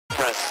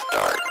Press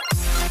start.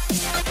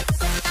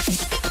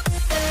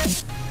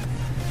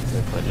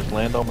 They just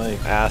land on me.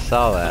 I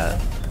saw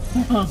that.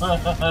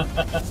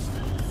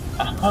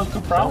 I was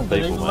surprised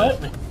they didn't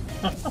let me.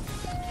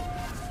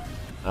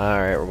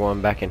 Alright, we're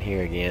going back in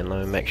here again.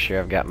 Let me make sure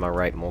I've got my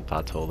right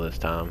multi-tool this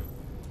time.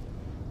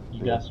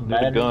 You got some Need a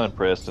batteries? gun,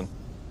 Preston.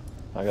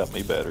 I got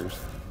me batteries.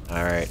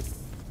 Alright.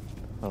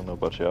 I don't know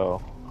about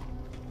y'all.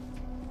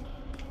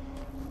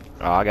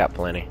 Oh, I got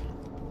plenty.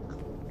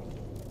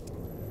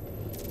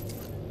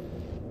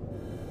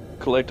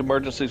 Collect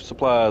emergency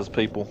supplies,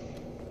 people.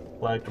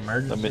 Like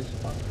emergency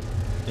supplies?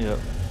 Yeah.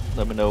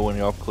 Let me know when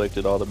y'all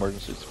collected all the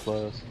emergency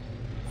supplies.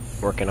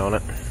 Working on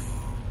it.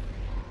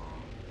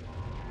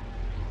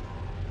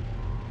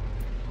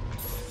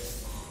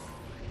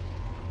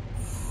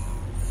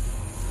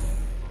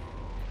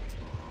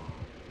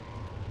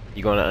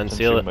 You gonna Since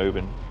unseal you're it?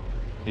 moving.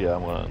 Yeah,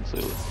 I'm gonna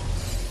unseal it.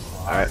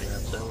 Alright.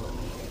 Let's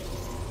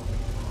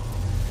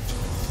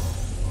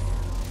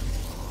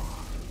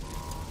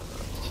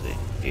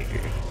see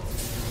here.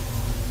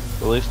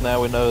 At least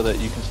now we know that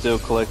you can still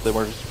collect the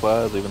emergency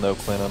supplies even though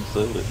Clint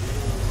unsealed it.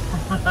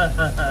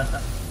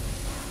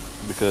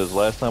 Because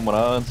last time when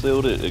I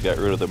unsealed it, it got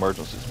rid of the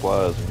emergency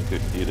supplies and you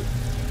couldn't get it.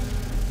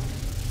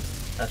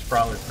 That's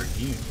probably for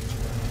you.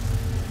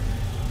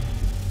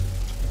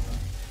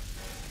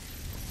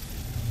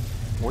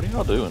 What are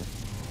y'all doing?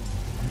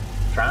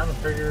 Trying to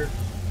figure.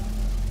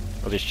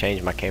 I'll just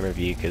change my camera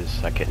view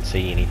because I couldn't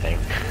see anything.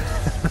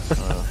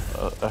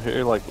 I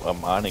hear like a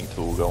mining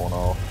tool going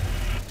off.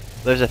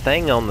 There's a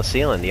thing on the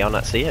ceiling. Do y'all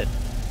not see it?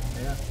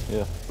 Yeah.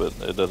 Yeah, but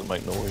it doesn't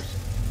make noise.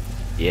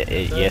 Yeah,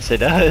 yes it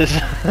does.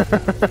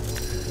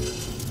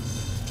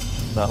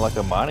 Not like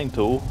a mining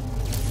tool.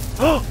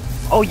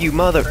 Oh, you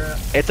mother!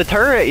 It's a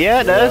turret.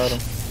 Yeah, it does.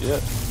 Yeah.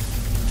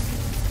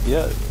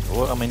 Yeah.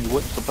 Well, I mean, you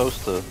weren't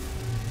supposed to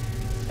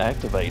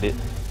activate it.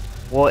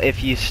 Well,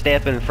 if you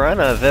step in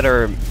front of it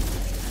or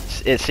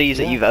it sees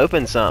that you've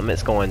opened something,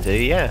 it's going to.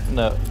 Yeah.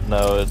 No,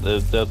 it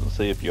doesn't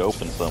see if you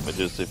open something. It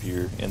just if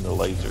you're in the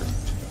laser.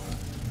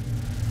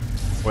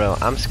 Well,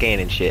 I'm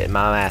scanning shit. And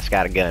my ass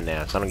got a gun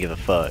now, so I don't give a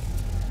fuck.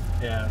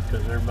 Yeah,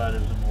 because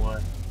everybody's in the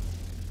way.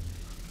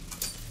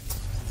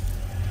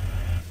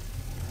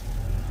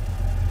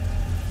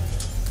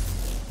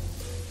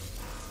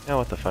 Now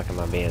what the fuck am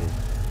I being?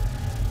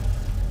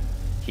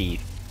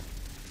 Keith.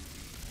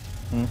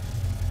 Hmm?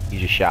 You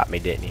just shot me,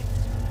 didn't you?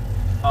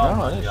 Oh No,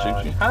 my I didn't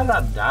God. shoot you. How did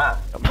I die?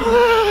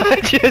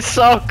 I just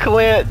saw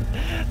Clint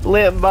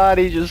limp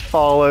body just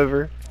fall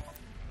over.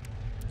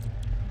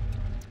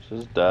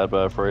 Just died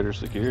by freighter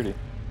security.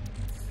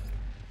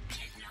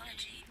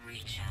 Technology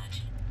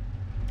recharge.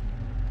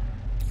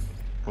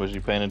 Was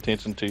you paying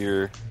attention to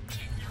your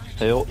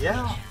health?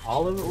 Yeah,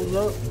 all of it was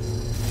up.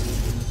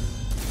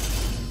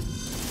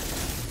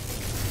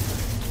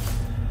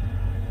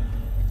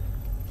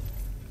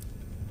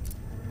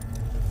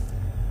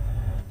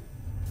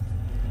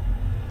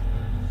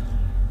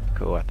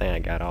 Cool, I think I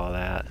got all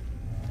that.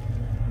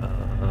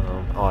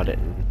 Oh, I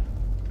didn't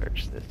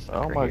search this.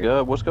 Oh sucker my here.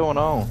 God, what's going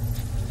on?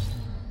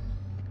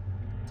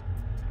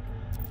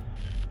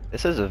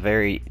 This is a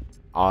very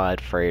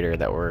odd freighter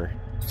that we're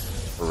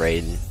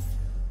raiding.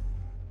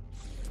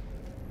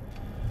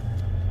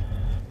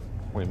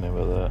 What do you mean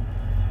by that?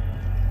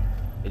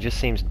 It just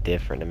seems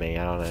different to me,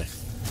 I don't know.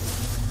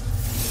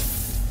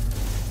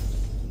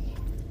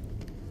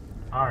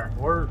 Alright,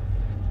 where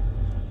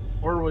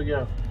do we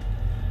go?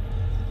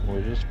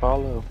 We just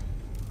follow.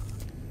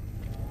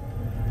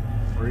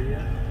 Where you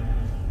at?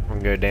 I'm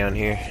gonna go down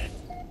here.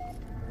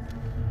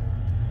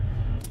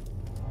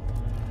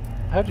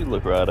 How'd you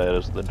look right at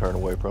us and then turn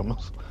away from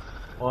us?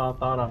 Well, I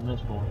thought I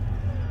missed one.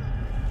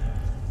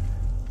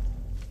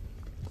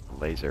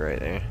 Laser right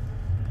there.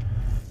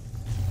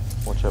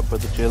 Watch out for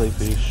the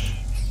jellyfish.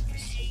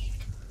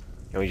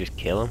 Can we just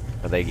kill them?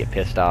 Or they get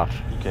pissed off?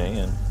 You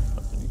can.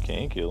 You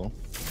can kill them.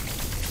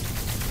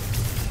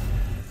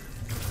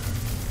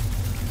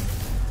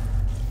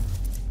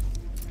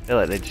 I feel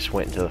like they just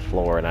went into the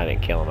floor and I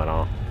didn't kill them at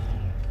all.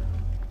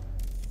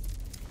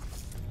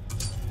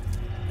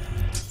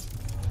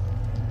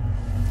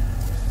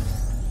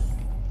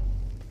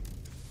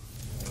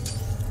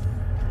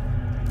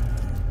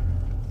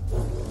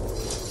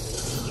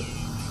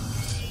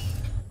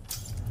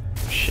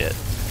 Shit.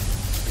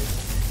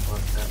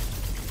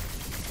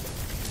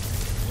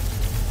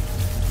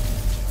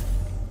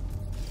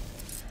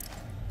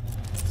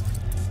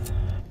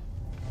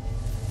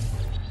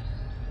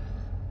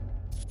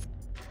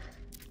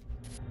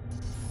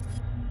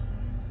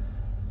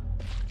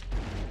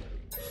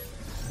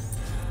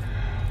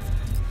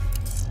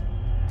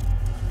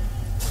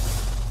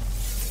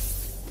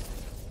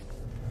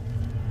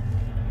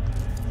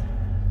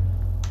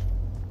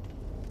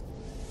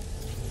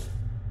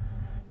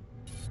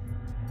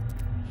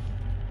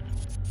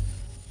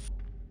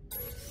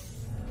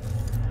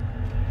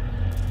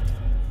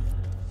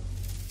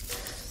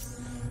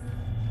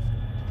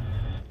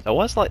 So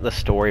what's like the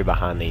story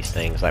behind these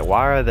things? Like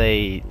why are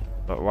they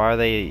Well,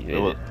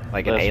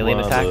 like an that's alien one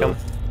of attack the- them?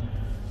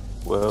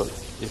 Well,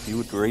 if you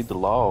would read the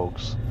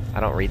logs, I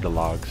don't read the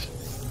logs.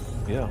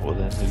 Yeah, well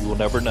then you will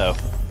never know.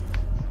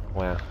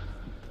 Wow.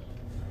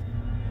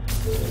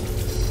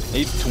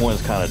 Each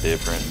one's kind of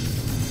different.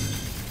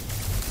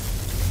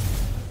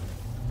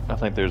 I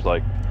think there's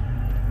like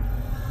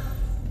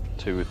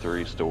 2 or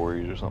 3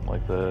 stories or something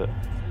like that.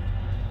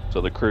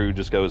 So the crew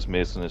just goes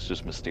missing. It's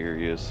just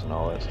mysterious and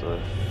all that stuff.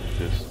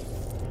 Just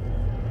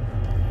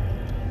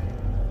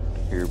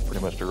here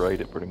pretty much to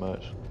rate it pretty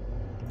much.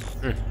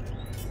 Hmm.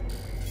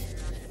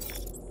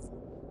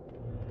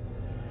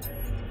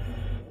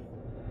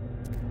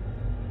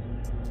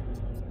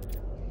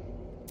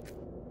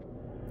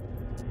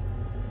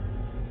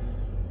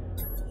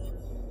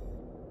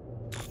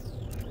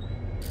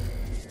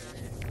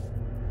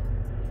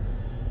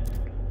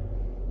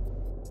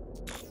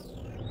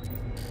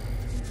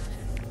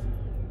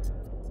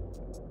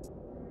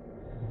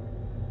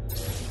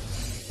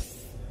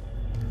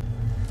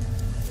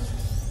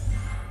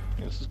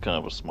 This is kind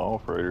of a small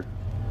freighter.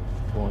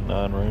 Only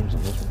 9 rooms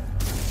in this one.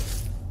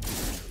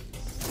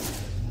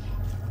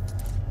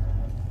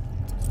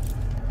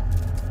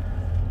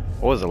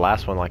 What was the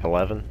last one, like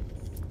 11?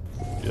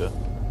 Yeah.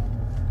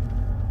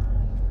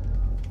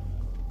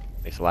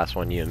 It's the last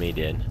one you and me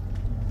did.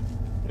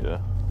 Yeah.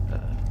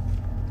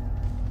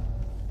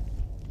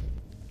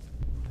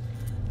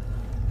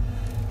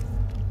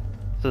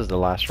 This is the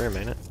last room,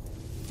 ain't it?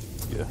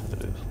 Yeah,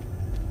 it is.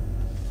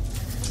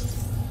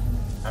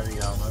 How do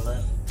y'all know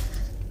that?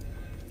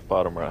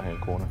 Bottom right hand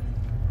corner.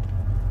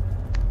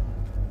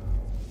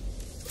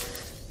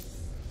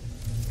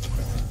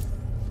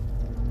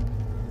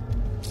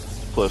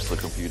 Plus the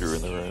computer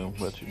in the room,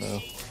 let you know.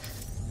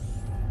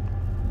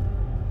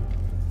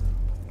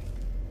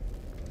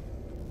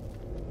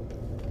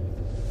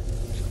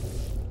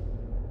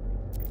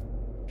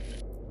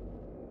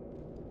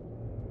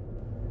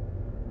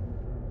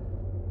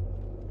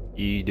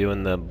 You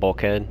doing the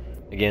bulkhead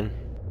again?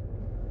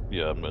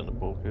 Yeah, I'm in the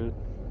bulkhead.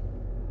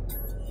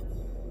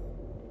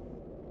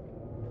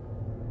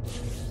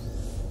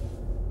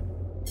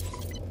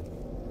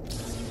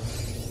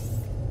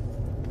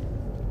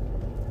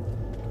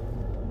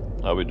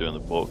 I'll be doing the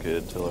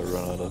bulkhead until I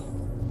run out of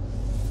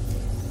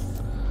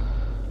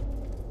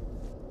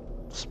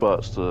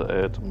spots to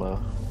add to my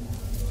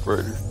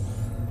freighter.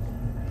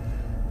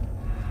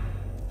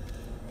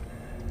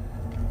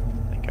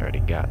 I think I already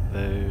got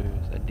those.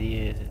 I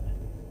did.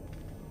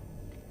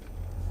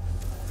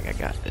 I think I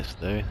got this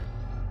though.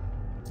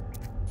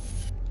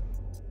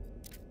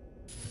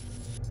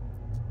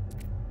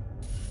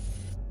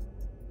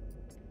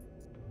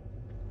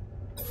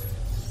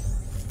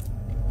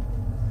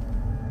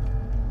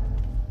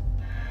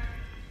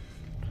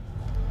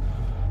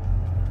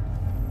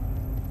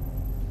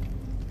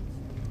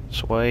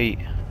 Sweet.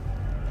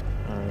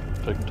 Alright,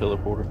 taking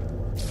teleporter.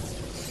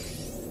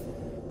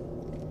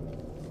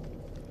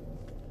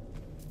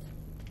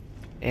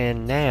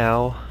 And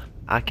now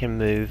I can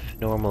move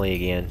normally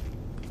again.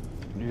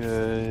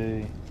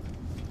 Yay.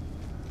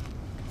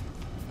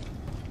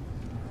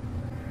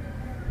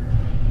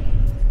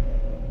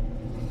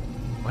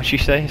 What'd you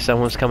say?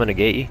 Someone's coming to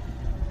get you?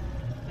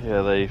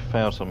 Yeah, they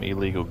found some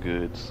illegal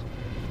goods.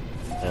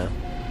 No.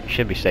 You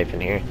should be safe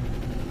in here.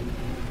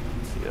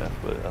 Yeah,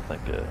 but I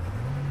think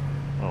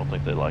I don't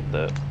think they like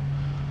that.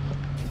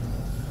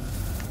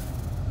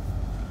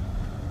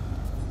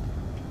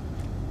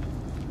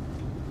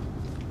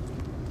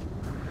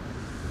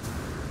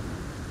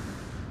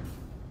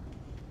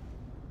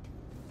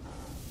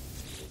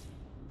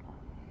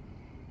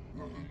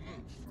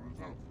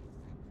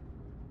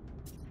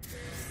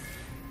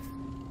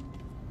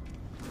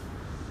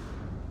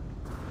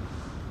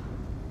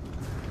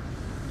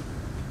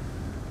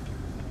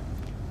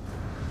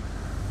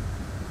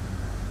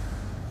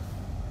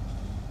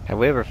 Have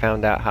we ever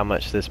found out how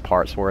much this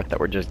part's worth that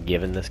we're just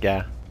giving this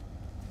guy?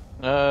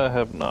 I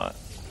have not.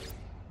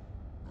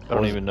 I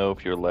don't Was- even know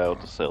if you're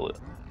allowed to sell it.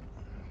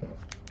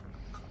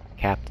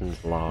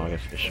 Captain's log,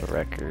 official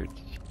records.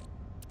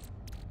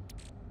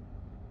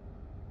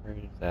 Where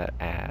is that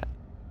at?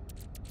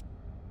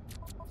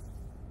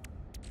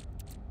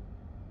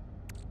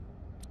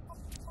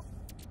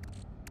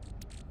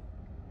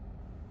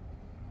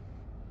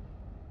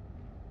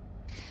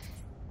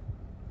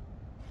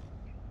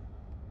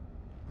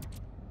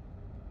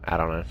 I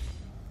don't know.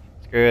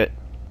 Screw it.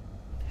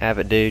 Have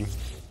it, dude.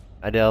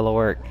 I did all the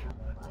work.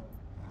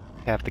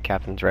 Have the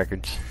captain's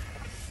records.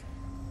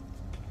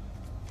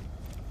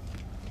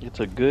 It's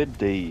a good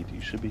deed.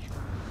 You should be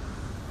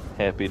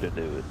happy to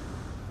do it.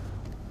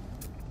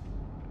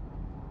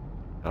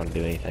 I don't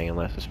do anything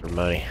unless it's for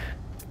money.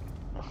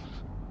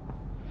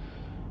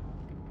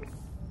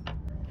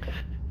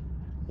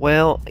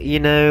 Well, you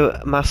know,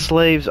 my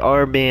slaves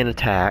are being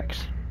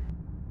attacked.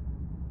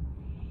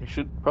 You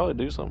should probably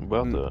do something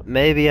about that.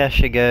 Maybe I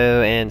should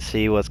go and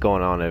see what's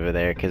going on over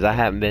there, because I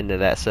haven't been to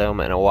that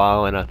settlement in a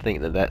while, and I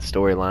think that that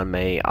storyline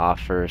may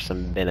offer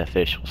some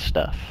beneficial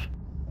stuff.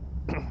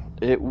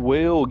 It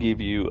will give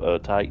you a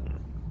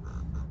Titan.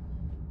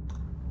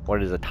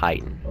 What is a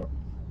Titan?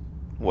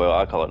 Well,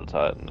 I call it a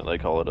Titan, and they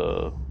call it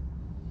a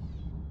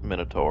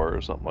Minotaur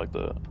or something like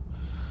that.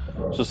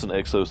 It's just an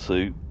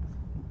exosuit.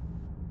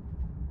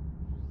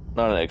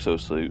 Not an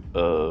exosuit,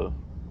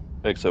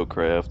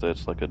 exocraft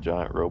that's like a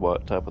giant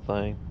robot type of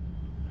thing.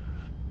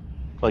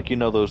 Like, you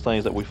know those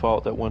things that we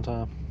fought that one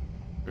time?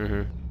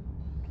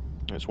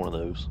 Mm-hmm. It's one of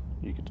those.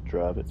 You get to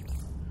drive it.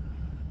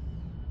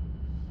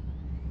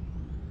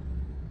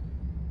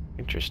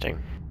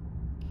 Interesting.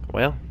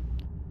 Well,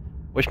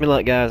 wish me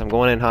luck, guys. I'm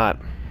going in hot.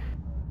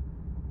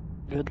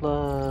 Good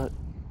luck.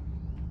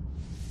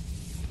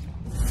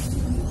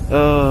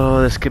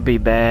 Oh, this could be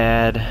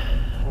bad.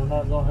 We're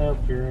not gonna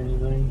help you or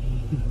anything.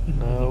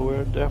 No,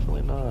 we're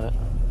definitely not.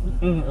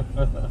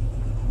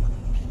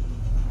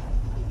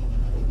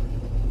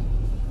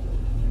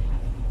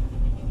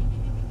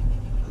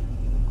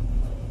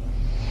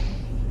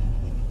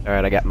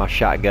 Alright, I got my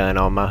shotgun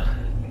on my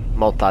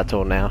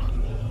multi-tool now.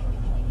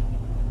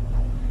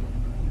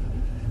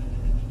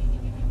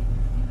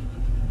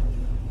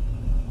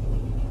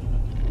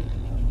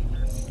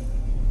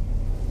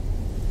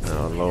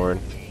 Oh, Lord.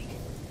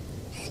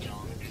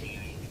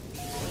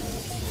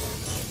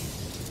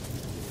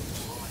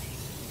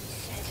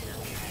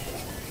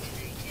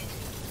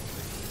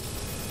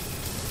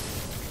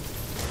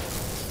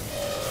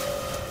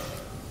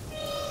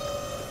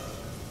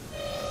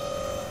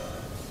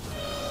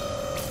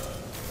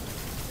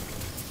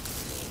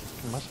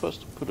 Am I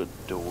supposed to put a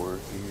door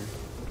here?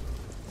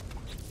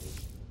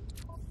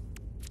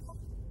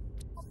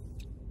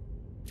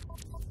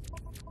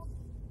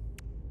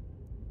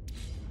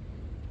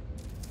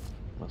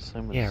 I'm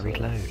assuming Yeah, so.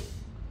 reload.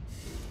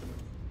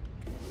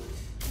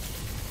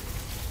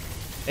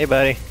 Hey,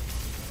 buddy.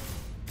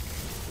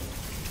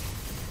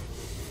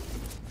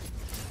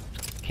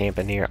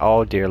 Camping here.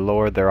 Oh, dear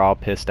Lord, they're all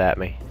pissed at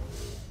me.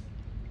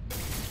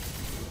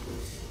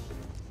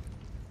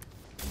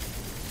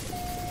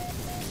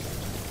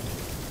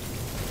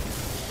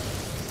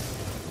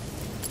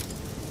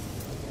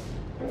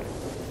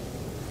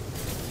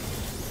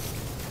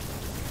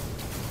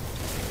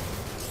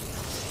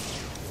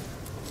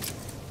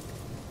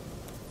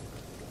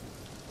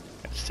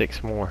 Got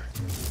 6 more.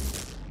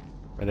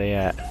 Where they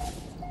at?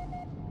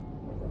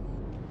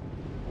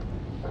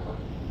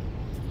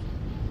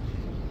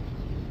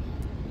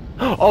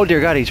 Oh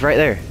dear God, he's right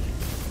there.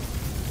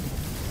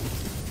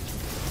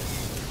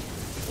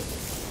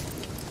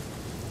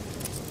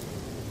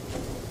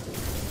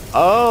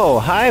 Oh,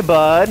 hi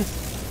bud.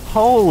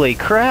 Holy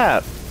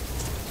crap.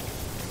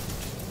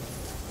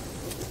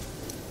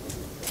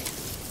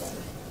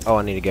 Oh,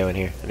 I need to go in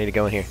here. I need to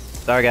go in here.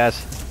 Sorry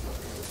guys.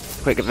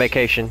 Quick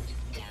vacation.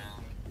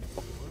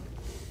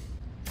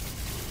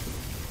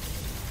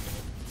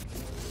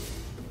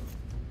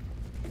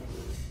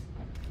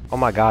 Oh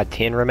my God,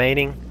 10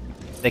 remaining?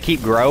 They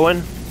keep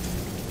growing?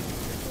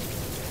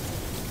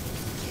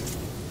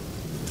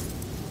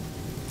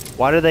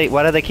 Why do they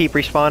keep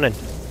respawning?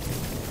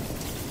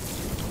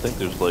 I think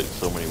there's like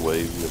so many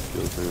waves you have to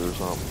go through or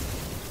something.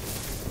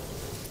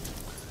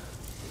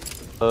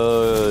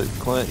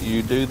 Clint,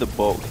 you do the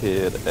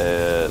bulkhead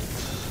at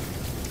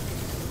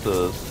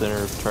the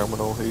center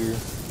terminal here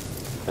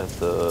at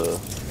the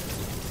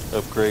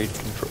upgrade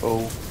control,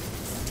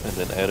 and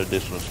then add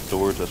additional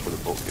storage. That's where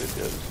the bulkhead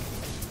goes.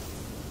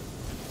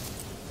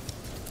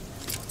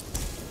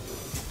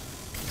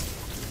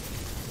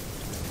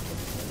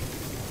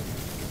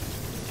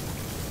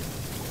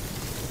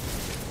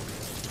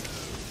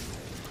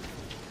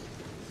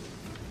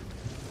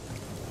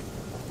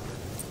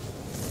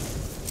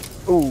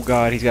 Oh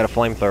God, he's got a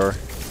flamethrower.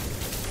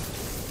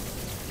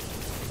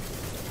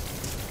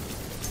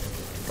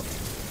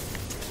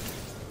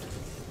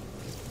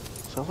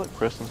 Sounds like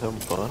Preston's having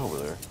fun over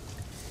there.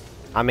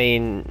 I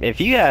mean,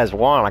 if you guys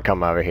want to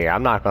come over here,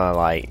 I'm not gonna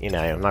like, you know,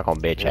 I'm not gonna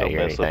bitch at It'll you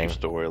or mess up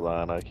anything. your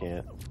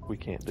storyline. We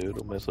can't do it.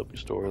 It'll mess up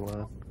your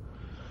storyline.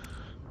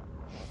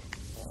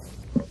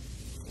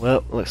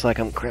 Well, looks like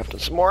I'm crafting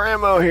some more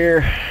ammo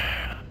here.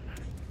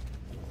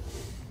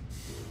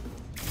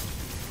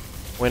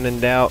 When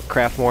in doubt,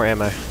 craft more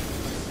ammo.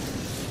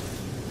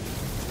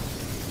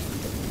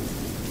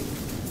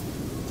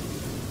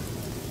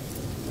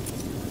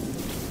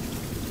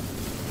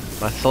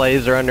 My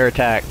slaves are under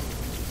attack.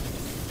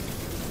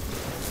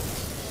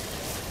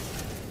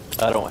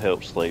 I don't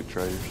help slave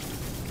traders.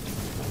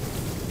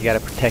 You gotta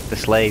protect the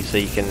slaves so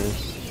you can...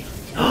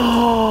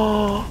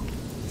 Oh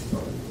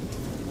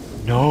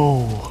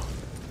no!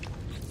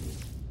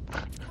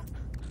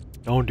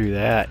 Don't do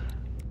that.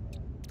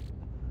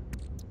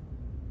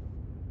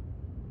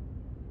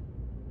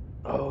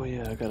 Oh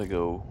yeah, I gotta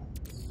go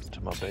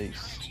to my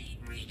base.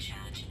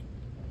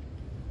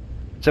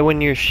 So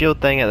when your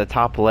shield thing at the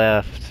top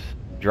left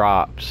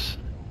drops,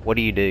 what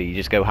do? You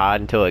just go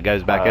hide until it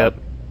goes back up?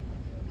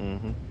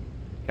 Mm-hmm.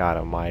 God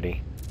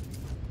almighty.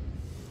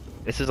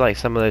 This is like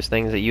some of those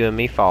things that you and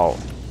me fought.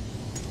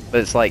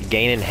 But it's like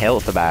gaining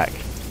health back.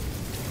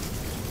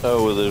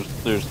 Oh, well,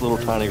 there's little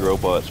tiny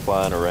robots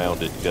flying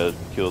around it. You gotta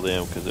kill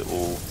them because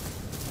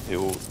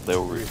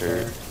they'll repair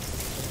it.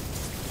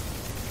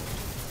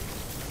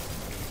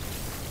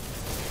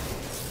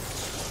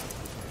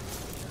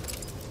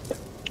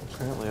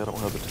 Apparently I don't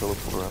have the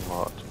teleporter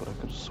unlocked, but I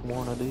could have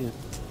sworn I did.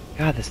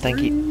 God, this thing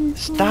keep...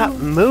 Stop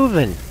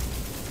moving!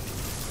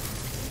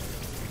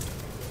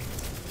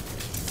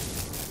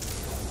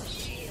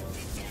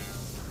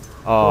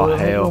 Oh, well,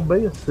 hell. It's gonna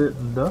be a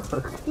sitting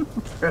duck.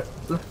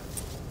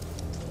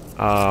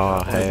 Oh,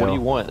 What do hell.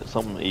 you want?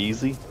 Something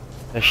easy?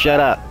 Now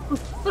shut up.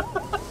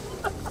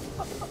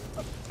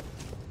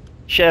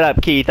 Shut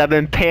up, Keith. I've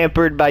been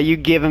pampered by you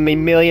giving me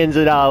millions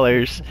of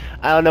dollars.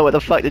 I don't know what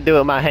the fuck to do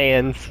with my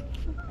hands.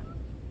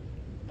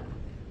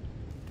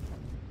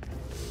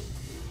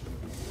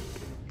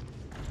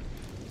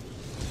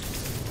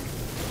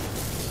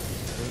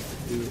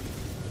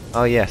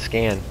 Oh yeah,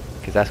 scan,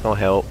 because that's gonna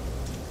help.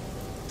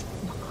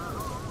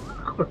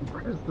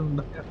 Press them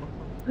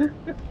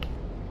down.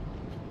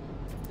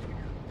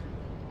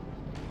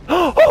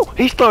 Oh,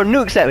 he's throwing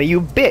nukes at me,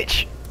 you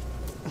bitch!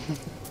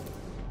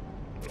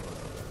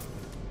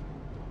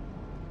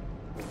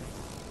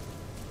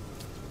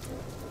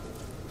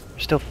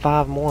 There's still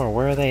 5 more.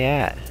 Where are they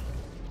at?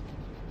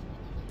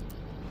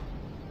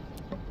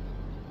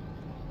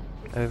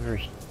 Over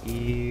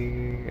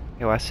here.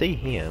 Oh, I see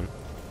him.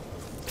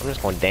 I'm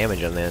just gonna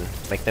damage them then.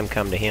 Make them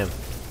come to him.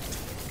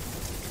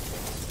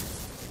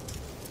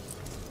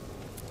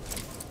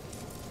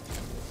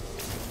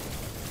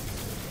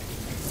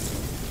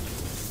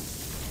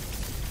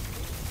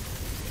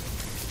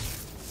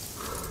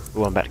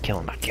 Ooh, I'm about to kill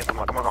him. Come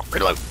on, come on, come on.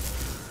 Reload.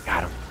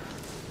 Got him.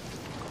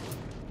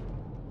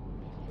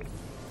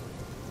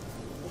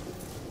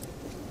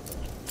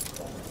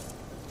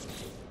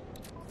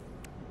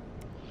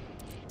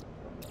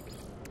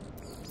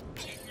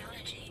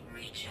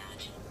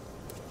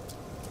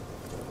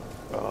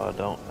 Oh, I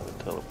don't have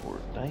a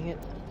teleport. Dang it.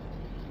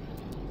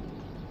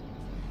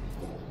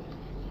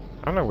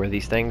 I don't know where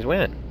these things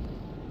went.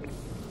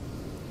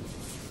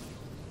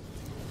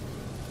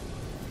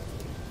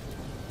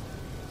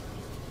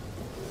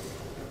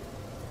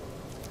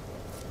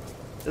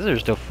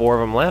 There's still 4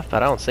 of them left. I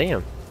don't see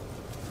them.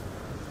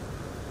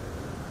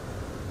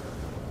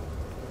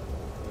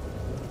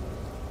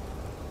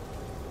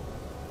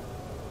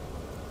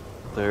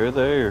 They're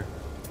there.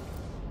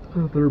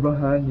 They're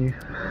behind you.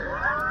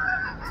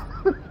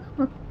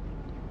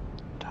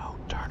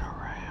 Don't turn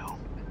around.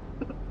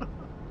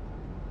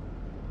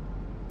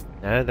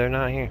 No, they're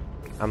not here.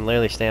 I'm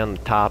literally standing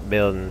on the top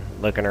building,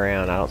 looking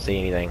around. I don't see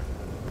anything.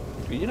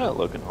 You're not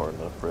looking hard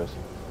enough,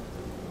 Preston.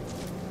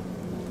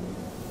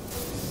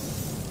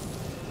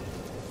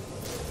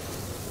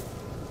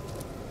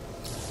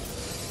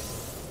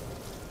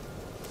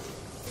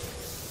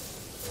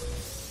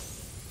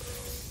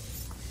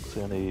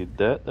 So I need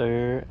that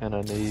there, and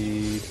I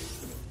need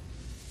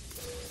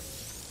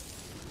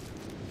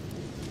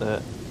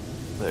that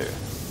there.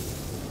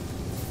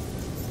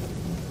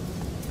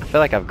 I feel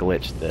like I've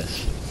glitched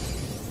this.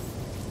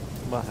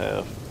 Might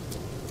have.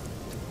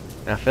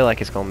 And I feel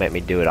like it's gonna make me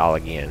do it all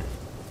again.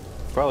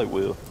 Probably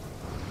will.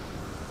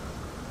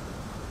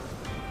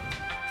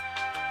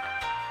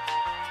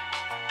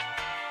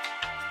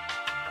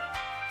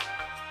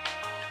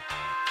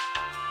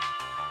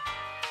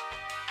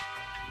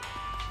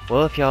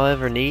 Well, if y'all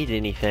ever need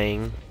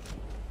anything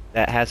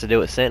that has to do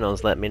with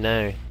Sentinels, let me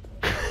know.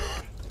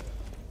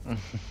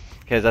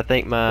 Because I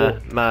think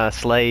my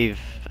slave,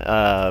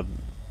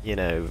 you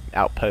know,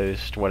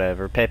 outpost,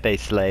 whatever,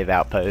 Pepe's slave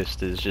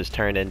outpost is just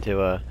turned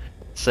into a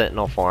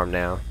Sentinel farm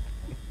now.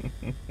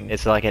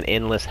 It's like an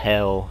endless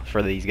hell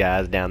for these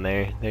guys down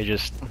there. They're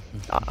just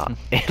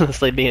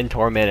endlessly being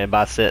tormented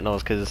by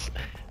Sentinels because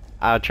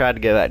I tried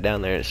to go back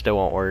down there and it still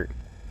won't work.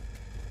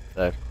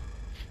 So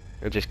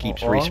it just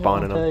keeps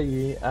respawning them. Tell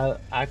you,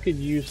 I could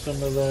use some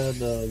of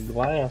the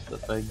glass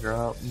that they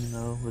drop, you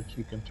know, which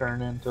you can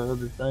turn into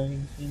other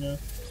things, you know.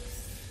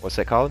 What's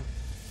it called?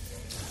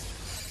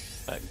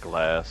 That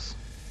glass.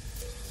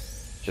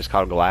 Just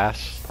called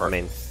glass? I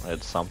mean,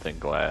 It's something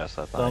glass,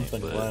 I think.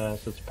 Something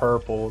glass. It's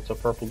purple. It's a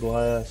purple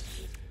glass.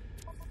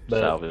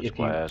 But Salvage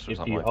glass or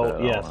something like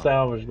that. Yeah,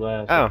 salvage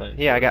glass. I oh, think.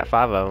 yeah, I got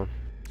 5 of them.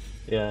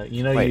 Yeah,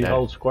 you know, Wait, you no.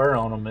 hold square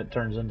on them, it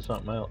turns into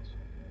something else.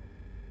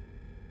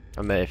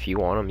 I mean, if you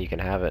want them, you can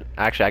have it.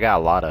 Actually, I got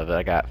a lot of it.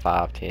 I got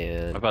 5,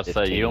 10, I'm about to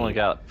 15. say, you only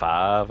got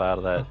 5 out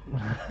of that.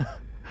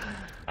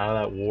 Out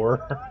of that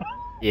war.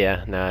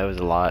 Yeah, no, it was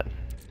a lot.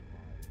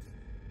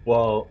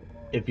 Well,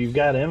 if you've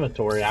got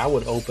inventory, I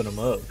would open them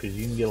up because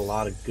you can get a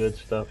lot of good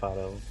stuff out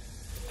of them.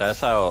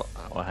 That's how,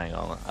 well, hang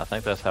on. I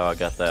think that's how I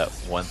got that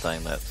one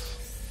thing that's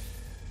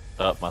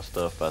up my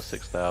stuff by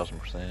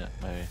 6,000%,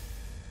 maybe.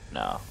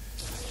 No.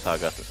 That's how I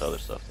got this other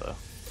stuff, though.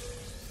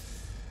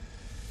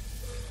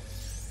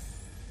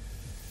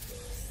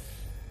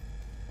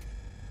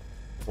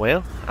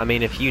 Well, I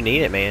mean, if you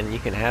need it, man, you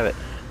can have it.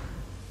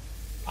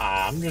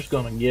 I'm just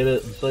going to get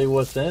it and see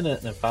what's in it,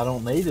 and if I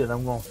don't need it,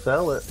 I'm going to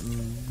sell it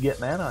and get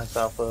nanites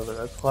off of it.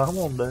 That's what I'm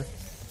going to do.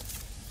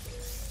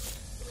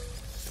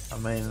 I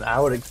mean, I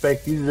would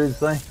expect you to do the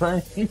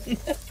same thing.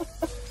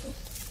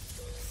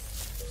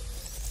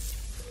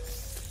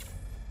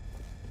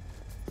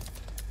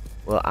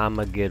 Well, I'm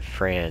a good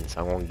friend,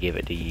 so I'm gonna give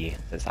it to you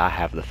since I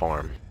have the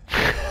farm.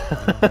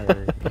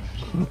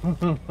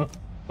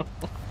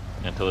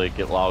 Until they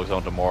get logs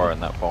on tomorrow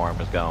and that farm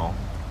is gone.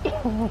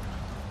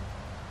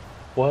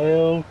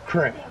 Well,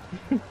 crap.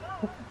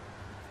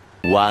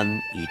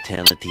 One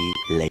eternity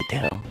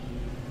later.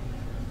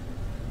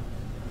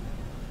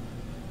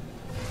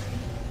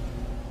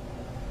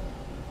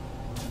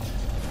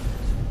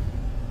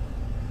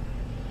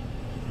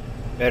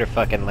 Better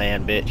fucking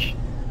land, bitch.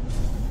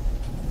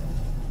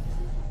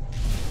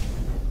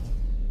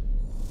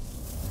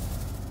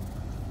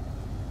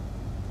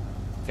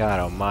 God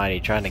almighty,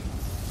 trying to...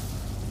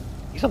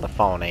 He's on the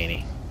phone, ain't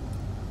he?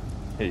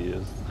 He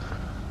is.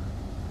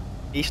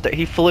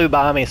 He flew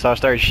by me, so I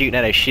started shooting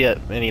at his ship,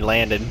 and he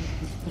landed.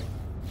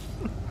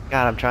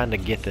 God, I'm trying to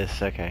get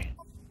this. Okay.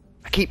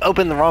 I keep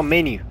opening the wrong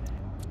menu.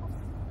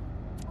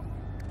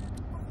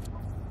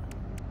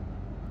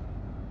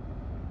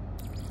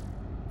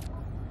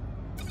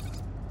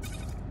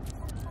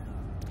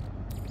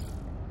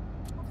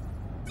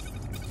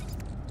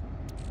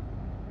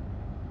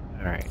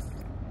 Alright.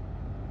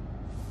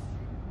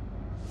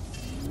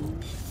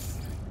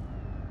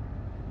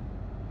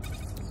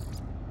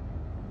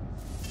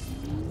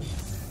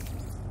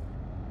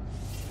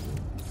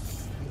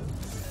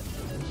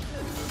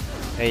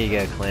 There you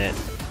go, Clint.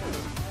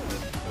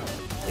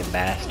 You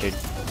bastard.